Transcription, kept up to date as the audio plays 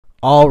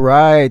All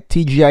right,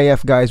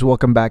 TGIF guys,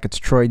 welcome back. It's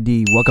Troy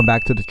D. Welcome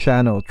back to the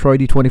channel. Troy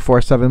D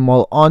 24/7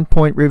 Mall on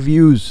point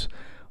reviews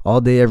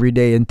all day, every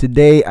day. And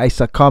today I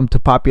succumbed to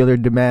popular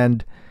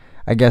demand.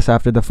 I guess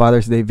after the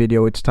Father's Day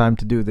video, it's time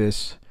to do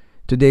this.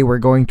 Today we're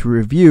going to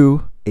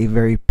review a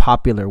very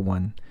popular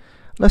one.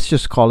 Let's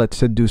just call it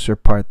Seducer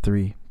Part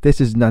 3.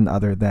 This is none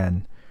other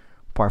than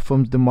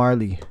Parfums de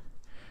Marley,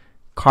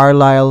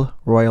 Carlisle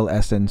Royal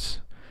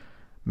Essence.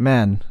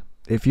 Man,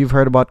 if you've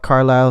heard about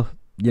Carlisle,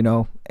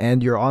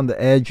 and you're on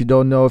the edge, you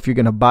don't know if you're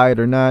gonna buy it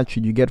or not.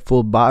 Should you get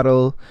full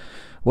bottle?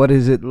 What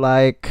is it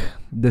like?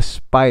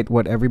 Despite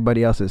what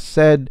everybody else has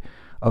said,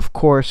 of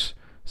course,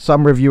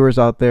 some reviewers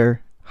out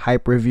there,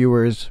 hype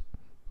reviewers,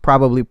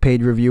 probably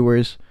paid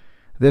reviewers.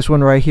 This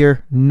one right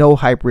here, no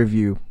hype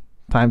review.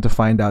 Time to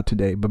find out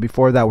today. But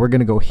before that, we're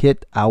gonna go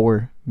hit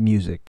our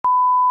music.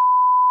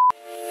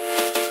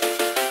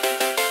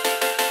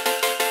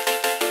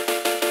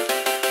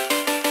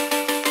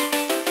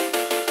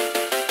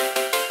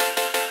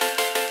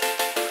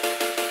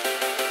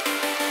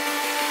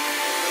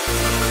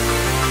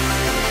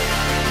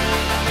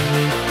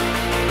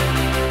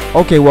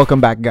 Okay, welcome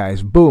back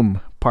guys.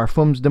 Boom.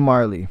 Parfums de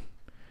Marley,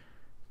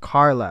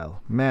 Carlisle.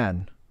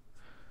 Man,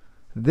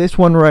 this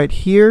one right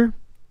here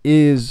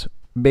is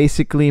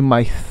basically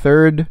my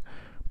third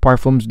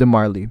Parfums de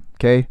Marley.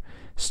 Okay,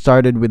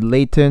 started with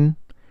Leighton,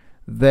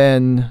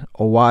 then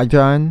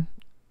Owajan,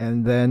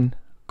 and then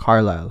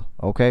Carlisle.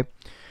 Okay,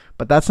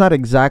 but that's not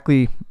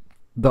exactly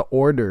the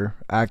order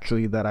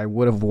actually that I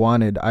would have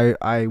wanted.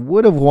 I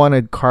would have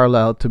wanted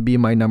Carlisle to be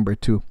my number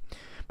 2,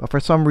 but for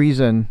some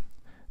reason,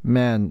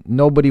 man,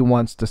 nobody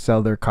wants to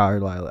sell their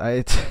Carlisle.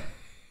 It's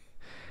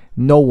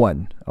no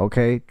one,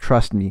 okay?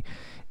 Trust me.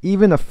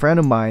 Even a friend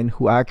of mine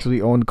who actually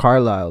owned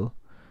Carlisle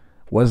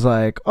was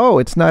like, oh,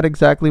 it's not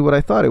exactly what I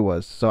thought it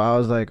was. So I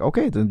was like,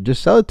 okay, then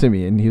just sell it to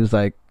me. And he was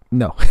like,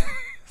 no.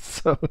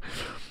 So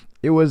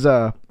it was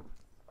it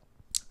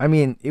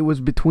was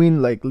between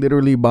like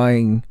literally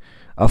buying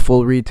a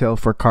full retail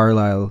for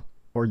Carlisle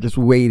or just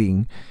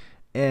waiting.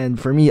 And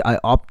for me, I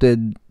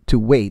opted to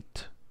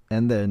wait.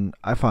 And then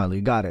I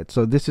finally got it.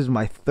 So this is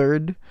my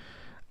third.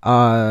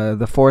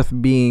 The fourth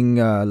being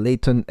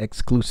Leighton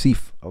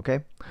exclusive.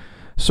 Okay.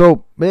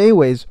 So, but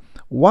anyways,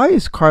 why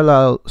is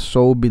Carlisle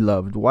so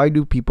beloved? Why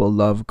do people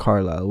love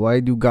Carlisle?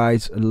 Why do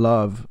guys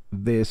love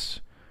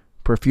this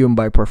perfume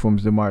by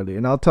Parfums de Marley?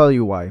 And I'll tell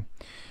you why.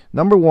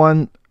 Number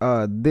one,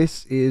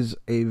 this is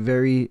a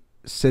very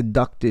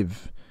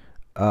seductive,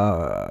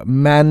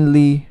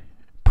 manly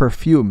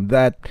perfume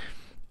that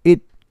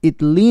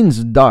it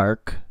leans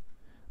dark,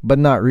 but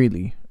not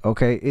really.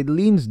 Okay, it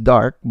leans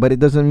dark, but it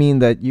doesn't mean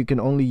that you can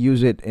only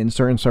use it in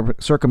certain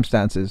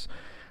circumstances.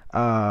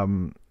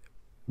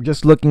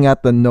 Just looking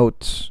at the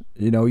notes,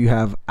 you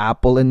have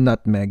apple and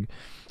nutmeg,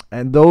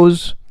 and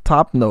those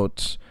top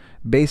notes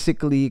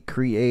basically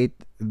create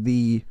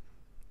the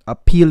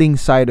appealing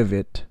side of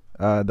it.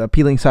 The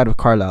appealing side of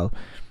Carlisle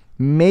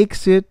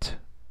makes it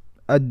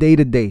a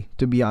day-to-day,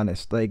 to be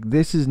honest. Like,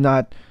 this is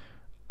not,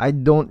 I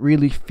don't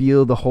really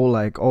feel the whole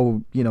like,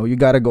 oh, you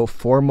gotta go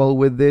formal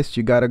with this,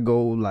 you gotta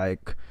go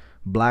like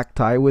black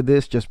tie with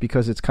this just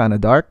because it's kind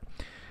of dark.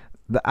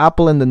 The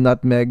apple and the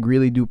nutmeg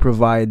really do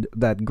provide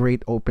that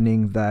great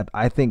opening that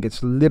I think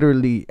it's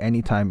literally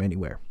anytime,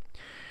 anywhere.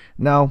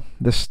 Now,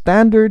 the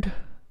standard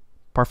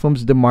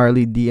Parfums de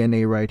Marley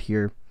DNA right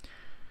here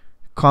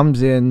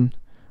comes in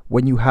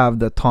when you have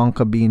the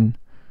tonka bean.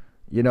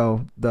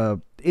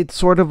 It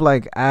sort of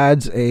like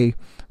adds a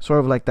sort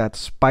of like that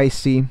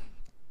spicy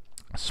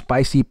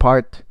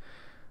part.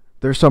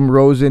 There's some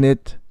rose in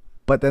it,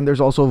 but then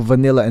there's also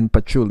vanilla and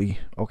patchouli.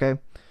 Okay,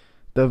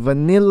 the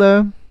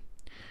vanilla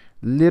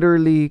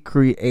literally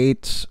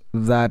creates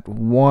that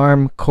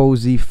warm,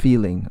 cozy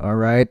feeling. All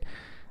right,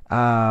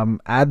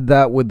 add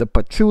that with the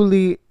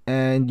patchouli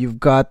and you've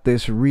got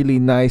this really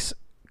nice,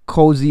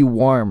 cozy,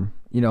 warm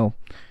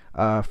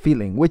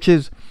feeling, which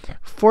is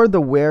for the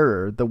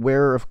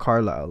wearer of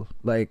Carlisle.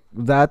 Like,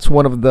 that's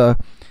one of the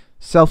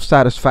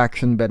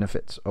self-satisfaction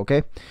benefits.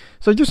 Okay,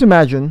 so just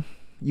imagine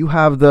you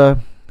have the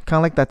kind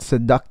of like that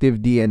seductive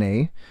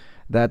DNA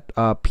that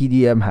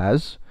PDM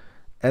has,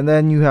 and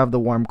then you have the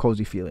warm,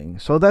 cozy feeling.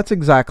 So that's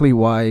exactly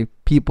why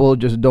people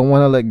just don't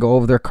want to let go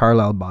of their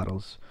Carlisle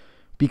bottles,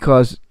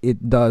 because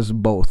it does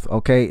both.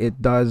 Okay,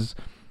 it does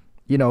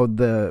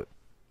the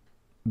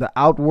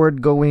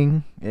outward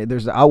going,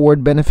 there's the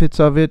outward benefits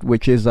of it,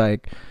 which is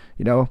like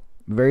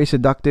very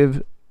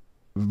seductive,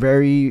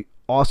 very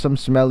awesome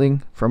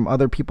smelling from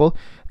other people.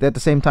 That at the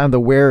same time, the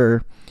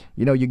wearer,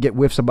 you get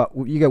whiffs of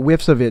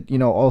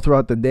it all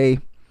throughout the day,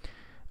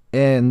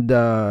 and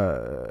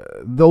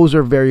those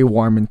are very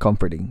warm and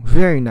comforting.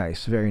 Very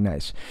nice, very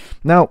nice.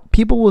 Now,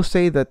 people will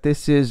say that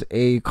this is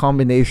a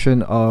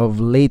combination of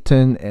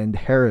Leighton and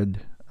Herod,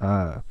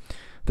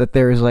 that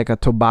there is like a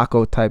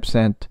tobacco type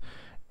scent,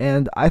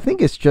 and I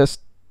think it's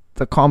just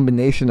the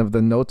combination of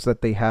the notes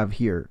that they have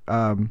here.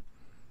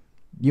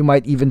 You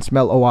might even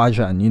smell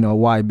Owajan.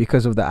 Why?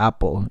 Because of the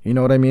apple. You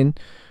know what I mean?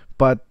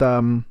 But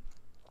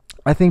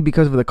I think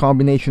because of the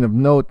combination of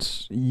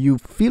notes, you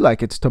feel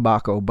like it's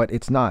tobacco, but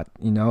it's not.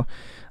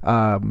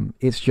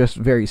 It's just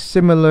very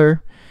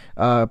similar.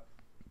 Uh,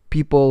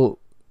 People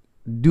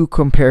do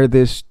compare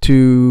this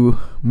to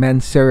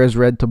Mancera's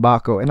red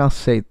tobacco, and I'll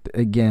say it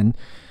again,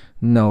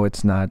 no,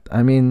 it's not.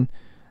 I mean,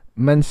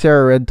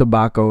 Mancera red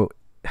tobacco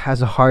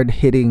has a hard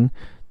hitting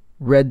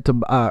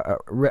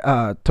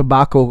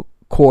tobacco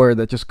core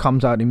that just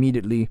comes out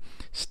immediately,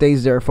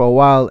 stays there for a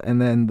while,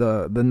 and then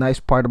the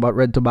nice part about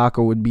red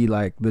tobacco would be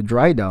like the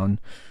dry down.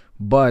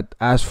 But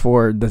as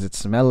for does it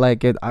smell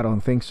like it, I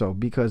don't think so,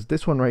 because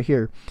this one right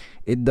here,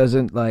 it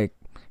doesn't like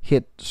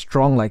hit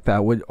strong like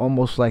that, with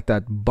almost like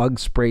that bug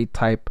spray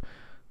type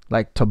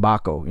like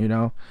tobacco,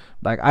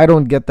 like I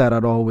don't get that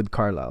at all with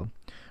Carlisle.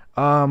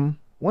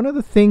 One of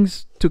the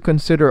things to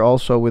consider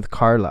also with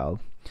Carlisle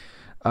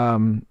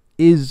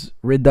is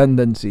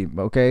redundancy.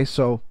 Okay,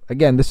 so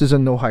again, this is a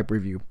no hype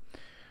review.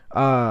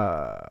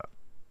 uh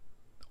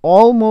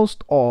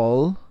Almost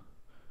all,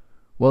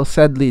 well,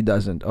 Sedley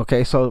doesn't.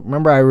 Okay, so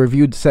remember I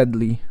reviewed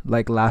Sedley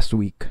like last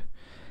week,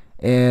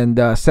 and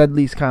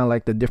Sedley's kind of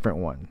like the different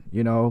one,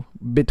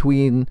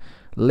 between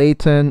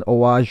Leighton,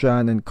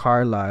 Owajan, and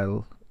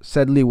Carlisle.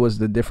 Sedley was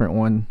the different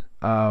one,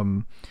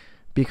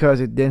 because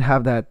it didn't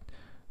have that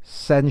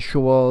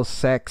sensual,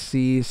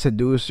 sexy,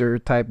 seducer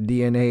type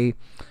DNA.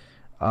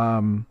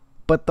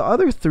 But the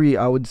other three,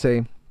 I would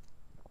say,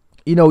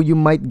 you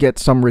might get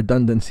some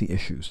redundancy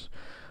issues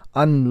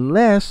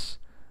unless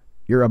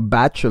you're a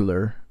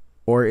bachelor,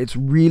 or it's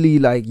really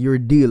like your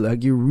deal,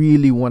 like you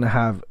really want to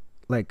have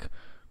like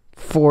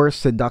four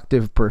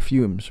seductive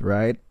perfumes,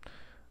 right?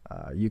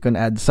 You can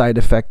add side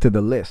effect to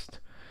the list.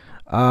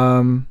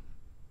 um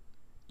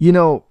you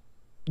know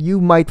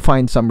you might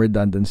find some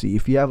redundancy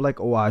if you have like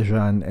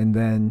Owajan and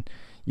then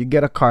you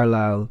get a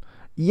Carlisle.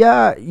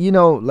 Yeah,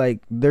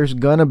 like there's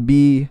gonna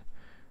be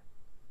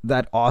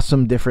that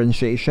awesome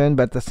differentiation,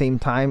 but at the same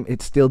time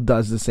it still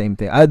does the same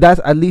thing. That's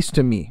at least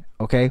to me.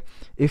 Okay,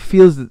 it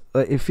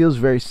feels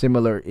very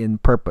similar in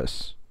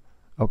purpose.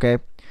 Okay,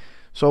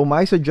 so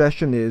my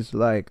suggestion is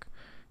like,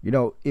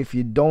 if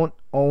you don't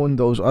own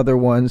those other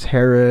ones,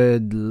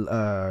 Herod,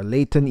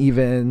 Leighton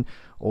even,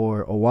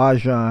 or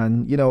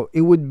Owajan,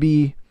 it would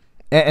be,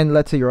 and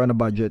let's say you're on a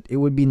budget, it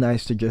would be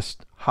nice to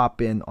just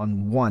hop in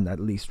on one at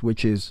least,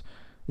 which is,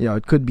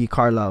 it could be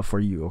Carlisle for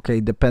you, okay,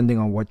 depending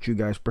on what you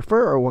guys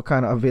prefer or what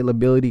kind of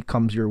availability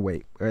comes your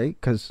way, right?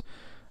 Because,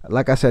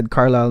 like I said,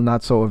 Carlisle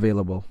not so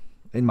available,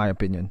 in my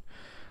opinion.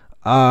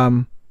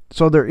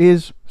 So there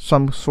is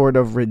some sort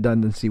of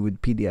redundancy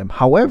with PDM.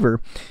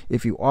 However,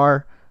 if you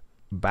are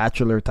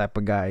bachelor type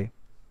of guy,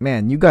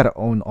 man, you gotta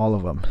own all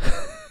of them.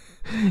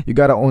 You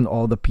gotta own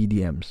all the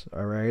PDMs,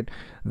 all right?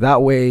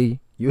 That way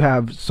you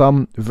have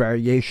some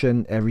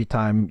variation every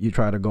time you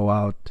try to go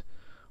out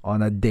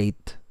on a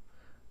date,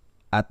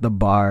 at the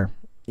bar,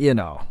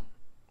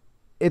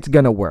 it's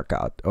gonna work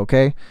out,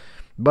 okay?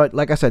 But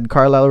like I said,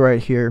 Carlisle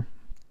right here,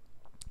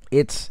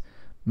 it's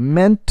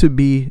meant to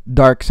be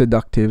dark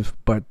seductive,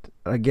 but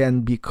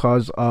again,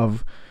 because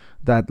of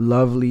that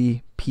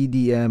lovely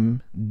PDM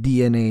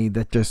DNA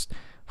that just,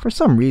 for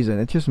some reason,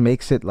 it just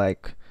makes it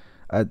like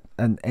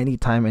an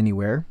anytime,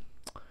 anywhere.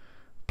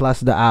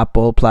 Plus the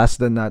apple, plus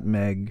the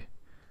nutmeg,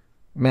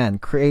 man,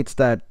 creates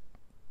that,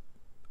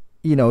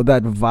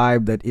 that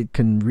vibe that it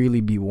can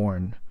really be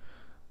worn,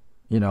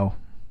 you know,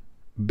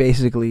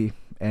 basically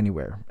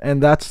anywhere.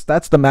 And that's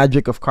the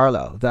magic of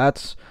Carlisle.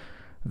 That's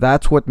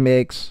what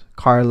makes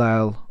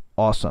Carlisle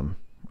awesome.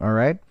 All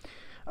right.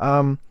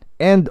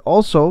 And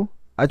also,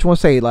 I just want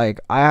to say, like,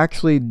 I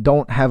actually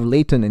don't have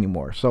Leighton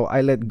anymore, so I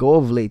let go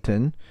of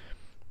Leighton.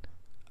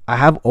 I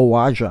have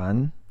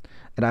Owajan,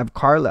 and I have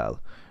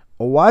Carlisle.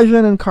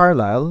 Owajan and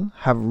Carlisle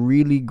have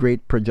really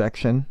great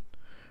projection.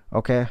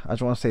 Okay, I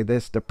just want to say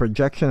this: the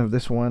projection of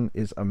this one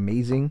is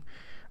amazing.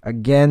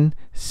 Again,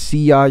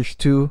 sillage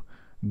too,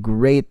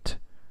 great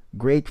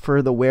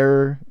for the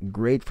wearer,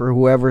 great for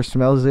whoever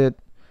smells it.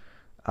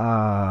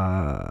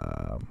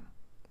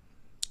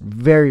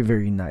 Very,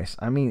 very nice.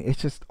 I mean,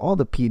 it's just all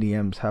the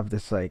PDMs have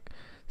this like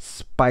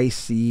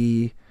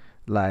spicy,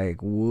 like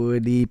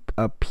woody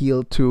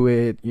appeal to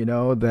it,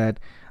 that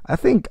I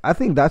think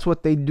that's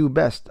what they do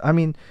best. I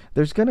mean,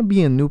 there's gonna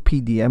be a new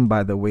PDM,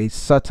 by the way,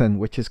 Sutton,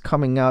 which is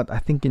coming out I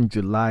think in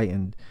July,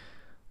 and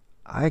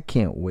I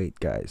can't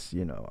wait, guys.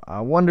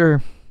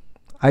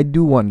 I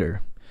do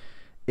wonder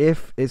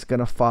if it's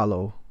gonna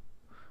follow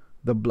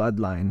the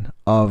bloodline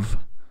of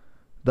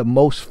the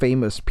most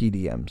famous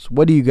PDMs.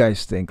 What do you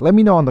guys think? Let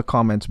me know in the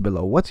comments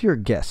below. What's your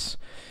guess?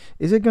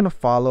 Is it gonna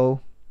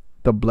follow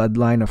the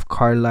bloodline of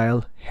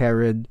Carlisle,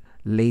 Herod,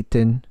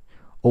 Leighton,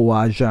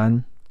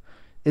 Owajan?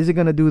 Is it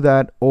gonna do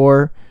that,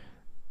 or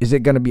is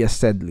it gonna be a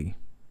Sedley?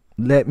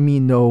 Let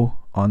me know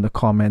on the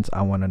comments.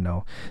 I want to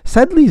know.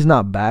 Sedley's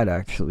not bad,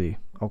 actually.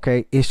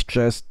 Okay, it's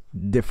just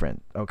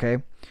different.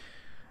 Okay.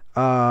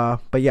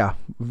 But yeah,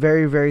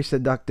 very, very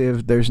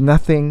seductive. There's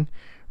nothing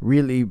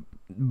really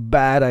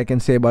bad I can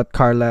say about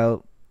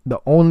Carlisle. The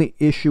only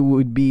issue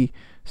would be,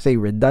 say,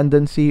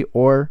 redundancy,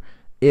 or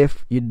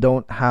if you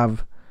don't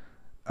have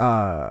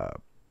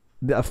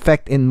the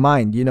effect in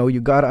mind. You know,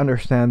 you gotta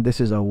understand this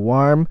is a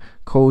warm,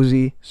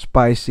 cozy,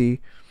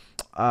 spicy,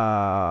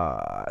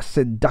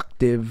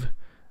 seductive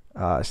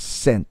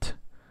scent.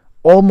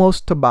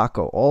 Almost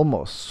tobacco,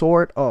 almost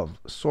sort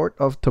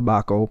of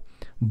tobacco,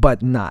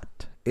 but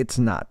not. It's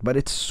not, but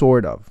it's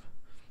sort of.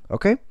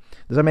 Okay?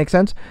 Does that make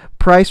sense?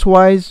 Price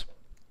wise,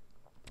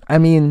 I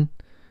mean,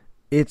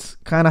 it's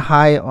kind of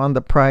high on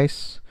the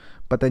price,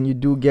 but then you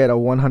do get a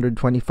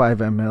 125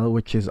 ml,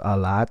 which is a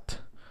lot,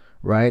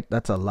 right?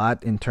 That's a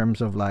lot in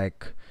terms of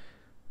like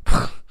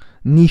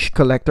niche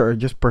collector or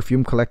just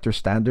perfume collector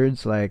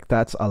standards. Like,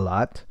 that's a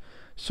lot.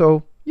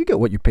 So you get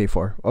what you pay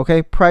for.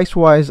 Okay, price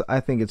wise, I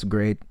think it's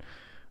great.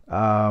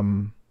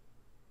 And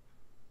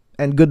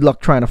good luck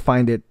trying to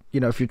find it. You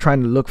know, if you're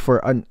trying to look for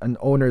an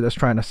owner that's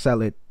trying to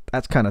sell it,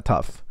 that's kind of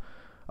tough.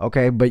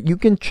 Okay, but you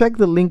can check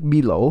the link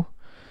below.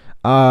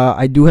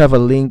 I do have a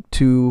link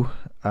to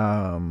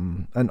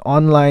an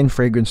online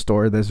fragrance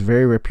store that's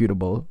very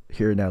reputable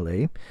here in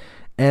LA,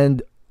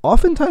 and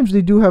oftentimes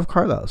they do have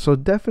Carlisle, so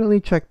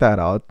definitely check that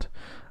out.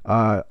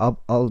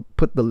 I'll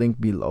put the link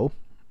below.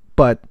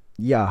 But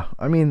yeah,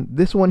 I mean,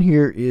 this one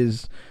here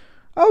is,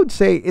 I would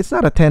say it's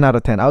not a 10 out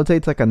of 10. I would say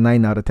it's like a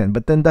 9 out of 10.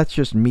 But then that's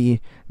just me,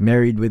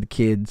 married with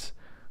kids.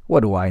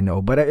 What do I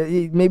know? But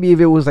maybe if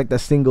it was like the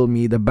single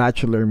me, the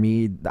bachelor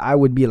me, I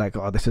would be like,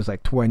 oh, this is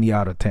like 20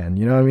 out of 10.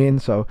 You know what I mean?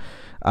 So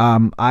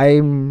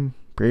I'm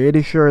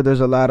pretty sure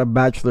there's a lot of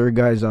bachelor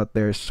guys out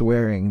there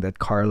swearing that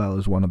Carlisle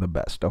is one of the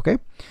best. Okay?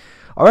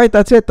 All right,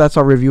 that's it. That's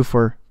our review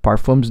for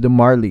Parfums de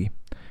Marley.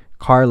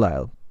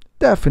 Carlisle.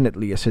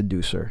 Definitely a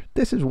seducer.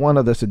 This is one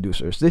of the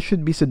seducers. This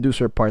should be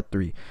seducer part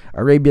 3.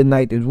 Arabian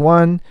Night is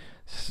 1.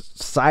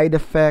 Side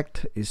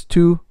Effect is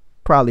 2.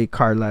 Probably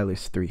Carlisle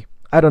is 3.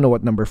 I don't know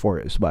what number 4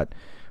 is, but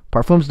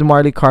Parfums de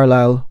Marley,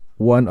 Carlisle,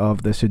 one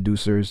of the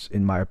seducers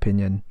in my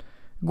opinion.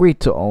 Great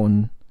to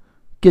own.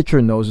 Get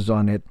your noses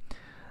on it.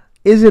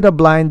 Is it a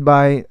blind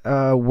buy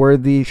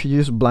worthy? Should you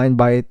just blind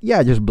buy it?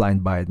 Yeah, just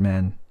blind buy it,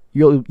 man.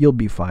 You'll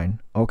be fine,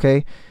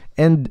 okay?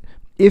 And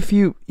if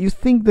you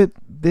think that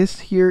this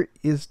here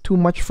is too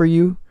much for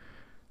you,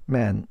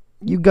 man,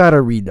 you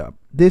gotta read up.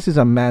 This is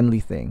a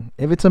manly thing.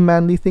 If it's a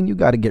manly thing, you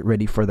gotta get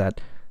ready for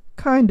that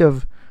kind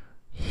of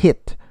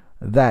hit,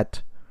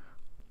 that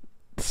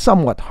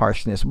somewhat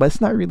harshness, but it's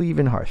not really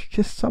even harsh,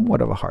 just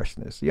somewhat of a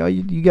harshness. You know,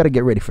 you gotta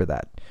get ready for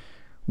that.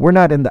 We're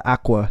not in the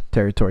aqua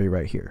territory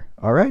right here.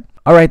 All right,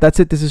 that's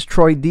it. This is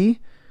Troy D.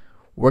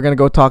 We're gonna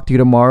go talk to you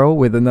tomorrow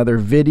with another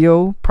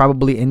video,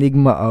 probably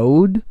Enigma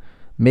Ode.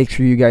 Make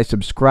sure you guys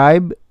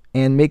subscribe,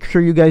 and make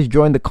sure you guys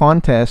join the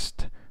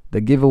contest, the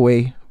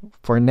giveaway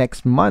for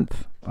next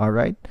month. All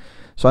right,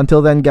 so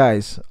until then,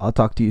 guys, I'll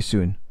talk to you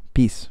soon.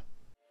 Peace.